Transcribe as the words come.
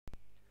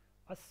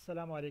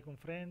Assalamu alaikum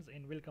friends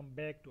and welcome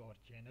back to our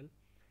channel.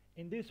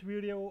 In this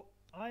video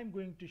I'm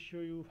going to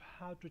show you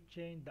how to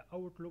change the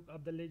outlook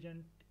of the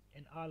legend,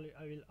 and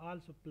I will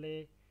also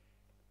play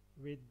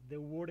with the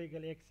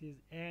vertical axis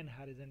and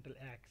horizontal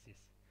axis.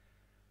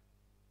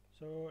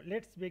 So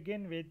let's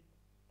begin with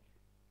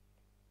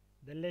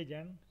the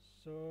legend.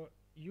 So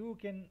you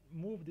can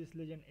move this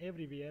legend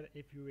everywhere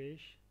if you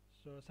wish.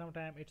 So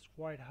sometimes it's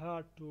quite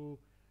hard to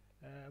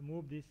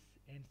move this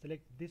and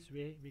select this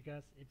way,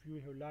 because if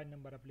you have large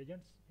number of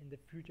legends, in the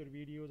future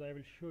videos I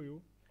will show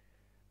you.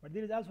 But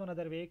there is also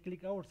another way: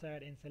 click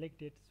outside and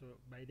select it, so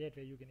by that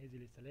way you can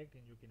easily select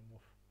and you can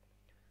move.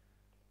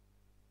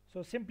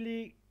 So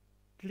simply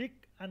click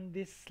on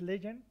this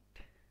legend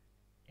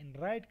and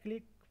right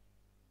click.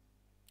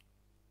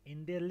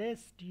 In the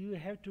list you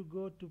have to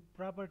go to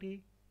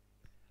property.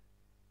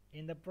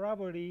 In the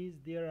properties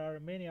there are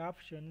many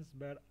options,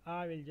 but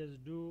I will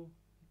just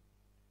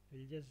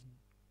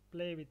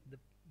play with the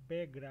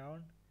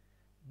background.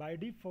 By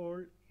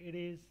default it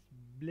is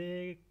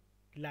black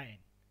line,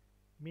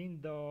 mean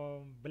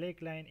the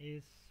black line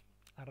is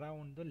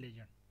around the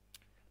legend.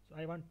 So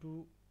I want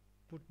to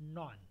put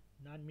none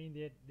mean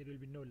that there will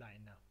be no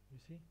line now. You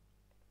see,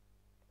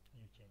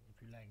 you change.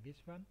 If you like this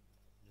one,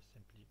 just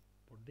simply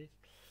put this.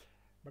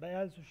 But I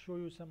also show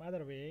you some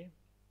other way,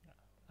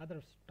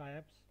 other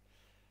types.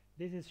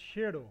 This is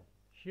shadow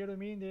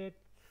mean that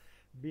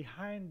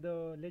behind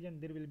the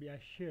legend there will be a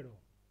shadow.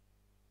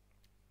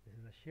 This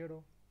is a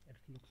shadow. It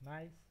looks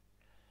nice.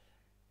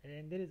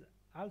 And there is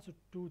also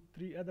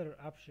three other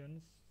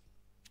options.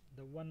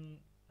 The one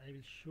I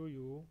will show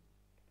you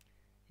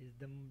is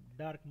the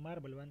dark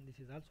marble one. This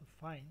is also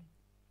fine.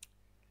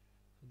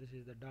 So this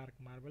is the dark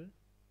marble,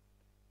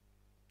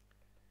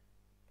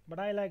 but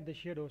I like the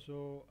shadow,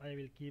 so I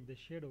will keep the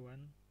shadow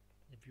one.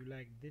 If you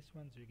like this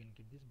one, so you can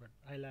keep this, but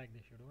I like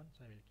the shadow one,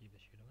 so I will keep the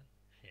shadow one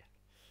here.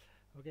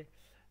 Okay,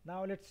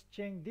 now let's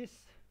change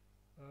this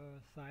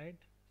side.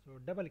 So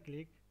double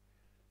click,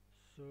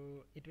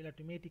 so it will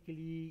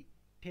automatically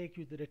take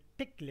you to the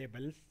tick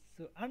labels.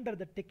 So under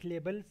the tick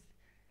labels,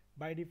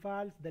 by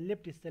default the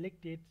left is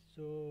selected.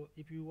 So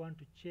if you want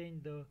to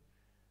change the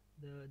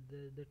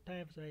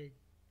types, I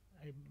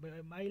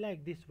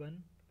like this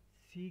one,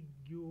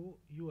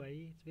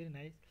 CGUI. It's very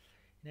nice.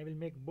 And I will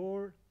make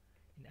bold,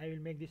 and I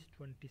will make this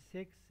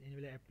 26 and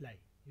will apply.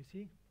 You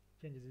see,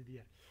 changes it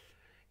here.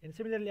 And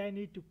similarly I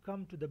need to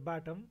come to the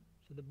bottom.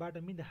 So the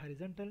bottom means the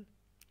horizontal.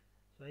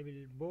 So I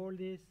will bold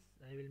this,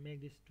 I will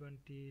make this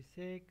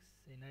 26,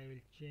 and I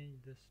will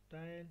change the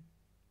style.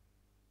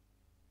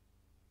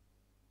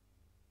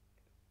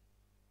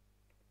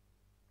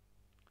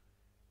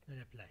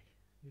 And apply.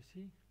 You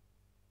see,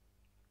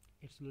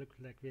 it looks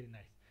like very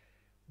nice.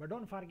 But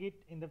don't forget,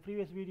 in the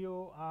previous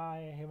video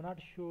I have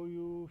not shown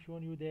you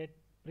that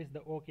press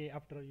the OK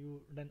after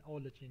you done all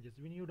the changes.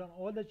 When you done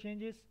all the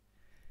changes,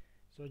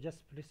 so just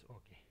press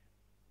OK.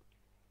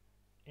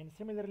 And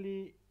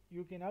similarly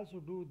you can also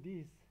do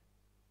this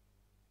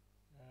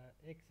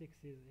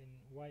x-axis and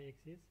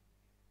y-axis,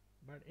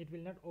 but it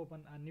will not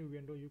open a new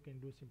window. You can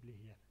do simply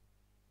here.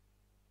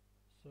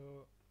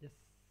 So just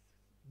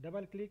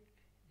double click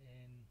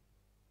and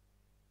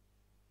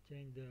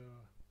change the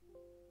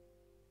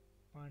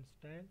font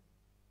style.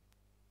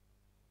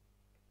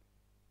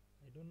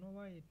 I don't know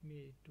why it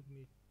took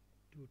me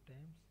 2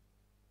 times.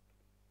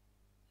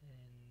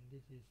 And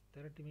this is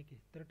 30, make it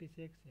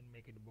 36 and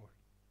make it bold.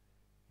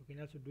 You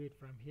can also do it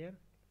from here.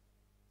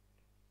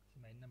 This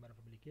is my number of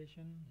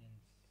application, and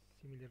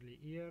similarly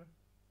here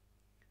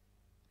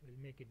we'll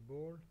make it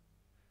bold.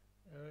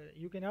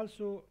 You can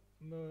also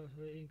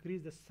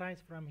increase the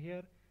size from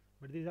here,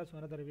 but there is also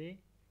another way.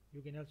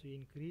 You can also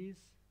increase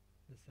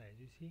the size.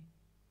 You see,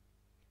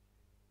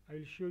 I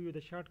will show you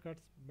the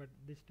shortcuts, but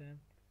this time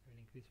I will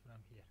increase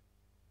from here.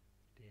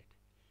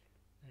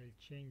 I will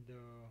change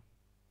the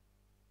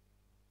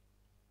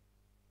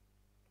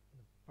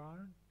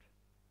font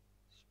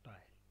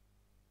style.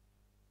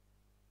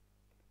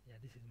 Yeah,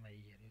 this is my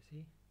ear. You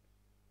see.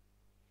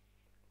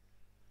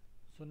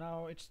 So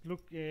now it's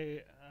look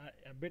a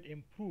bit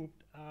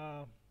improved.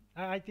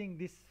 I think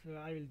this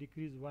I will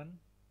decrease one.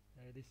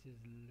 This is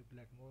look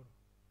like more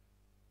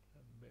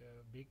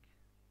big.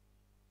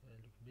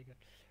 Looks bigger.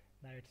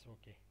 Now it's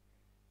okay.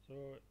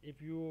 So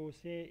if you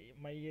say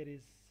my ear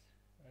is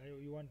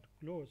you want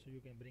close, so you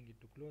can bring it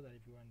to close, or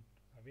if you want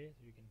away,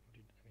 so you can put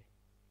it away.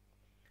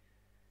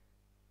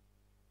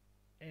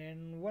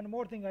 And one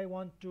more thing I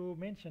want to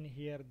mention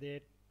here,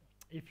 that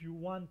if you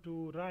want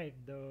to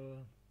write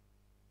the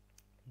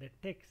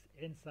text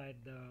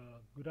inside the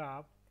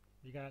graph,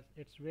 because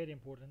it's very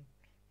important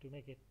to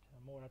make it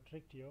more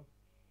attractive,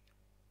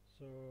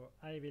 so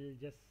I will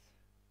just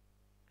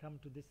come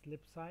to this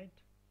left side,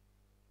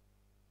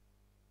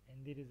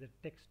 and there is a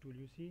text tool.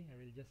 You see, I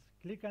will just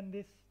click on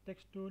this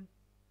text tool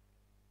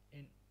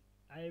and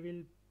I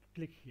will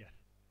click here.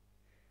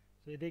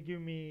 So they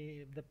give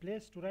me the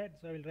place to write,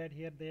 so I will write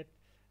here that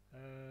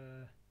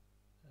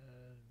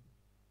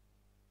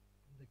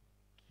the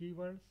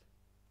keywords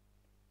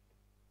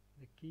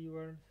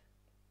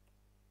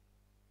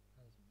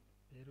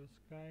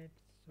perovskite,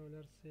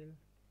 solar cell,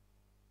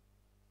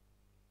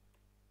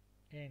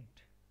 and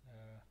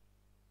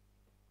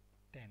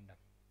tandem.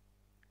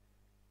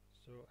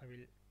 So I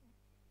will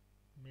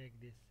make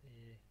this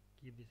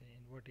keep this in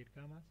inverted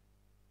commas,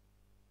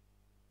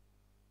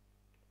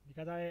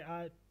 because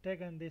I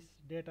taken this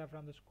data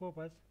from the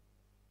Scopus.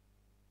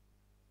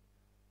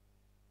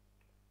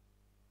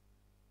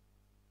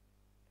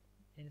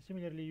 And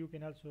similarly you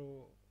can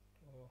also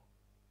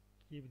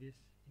keep this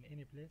in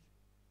any place.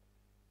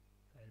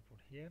 So I'll put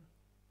here,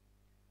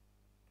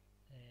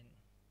 and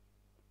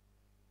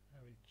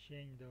I will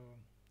change the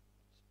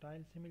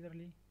style.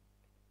 Similarly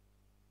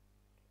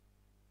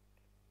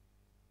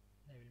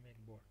I will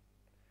make bold.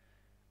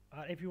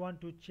 If you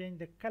want to change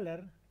the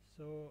color,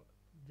 so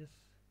just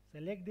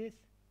select this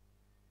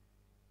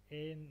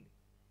and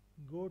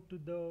go to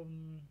the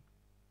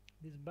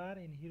this bar,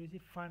 and here is the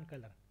font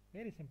color.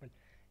 Very simple.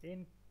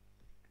 In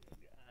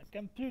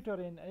computer,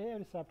 in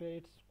every software,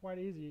 it's quite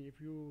easy. If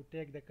you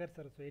take the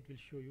cursor, so it will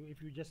show you.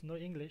 If you just know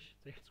English,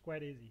 so it's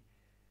quite easy.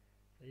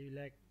 So you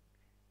like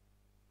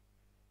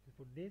to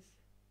put this,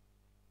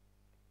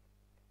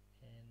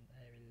 and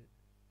I will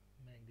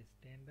make this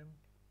tandem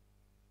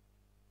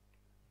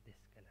this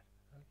color.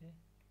 Okay,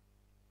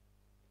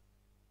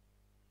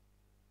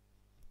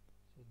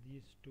 so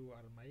these two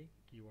are my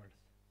keywords.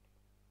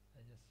 I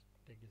just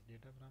take this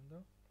data from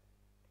the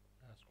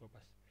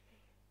Scopus.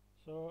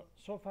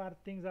 So far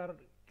things are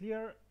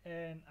clear,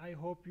 and I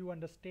hope you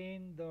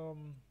understand the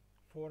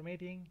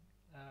formatting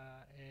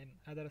and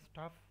other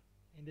stuff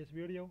in this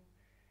video.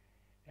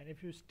 And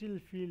if you still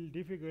feel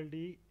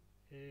difficulty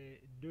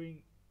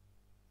doing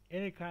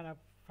any kind of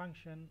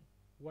function,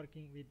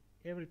 working with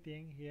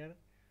everything here,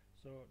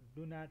 so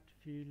do not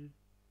feel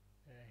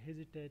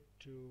hesitate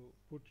to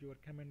put your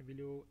comment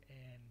below,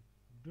 and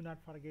do not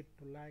forget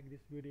to like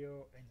this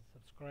video and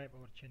subscribe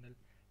our channel.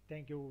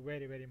 Thank you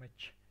very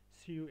much.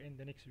 See you in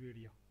the next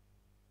video.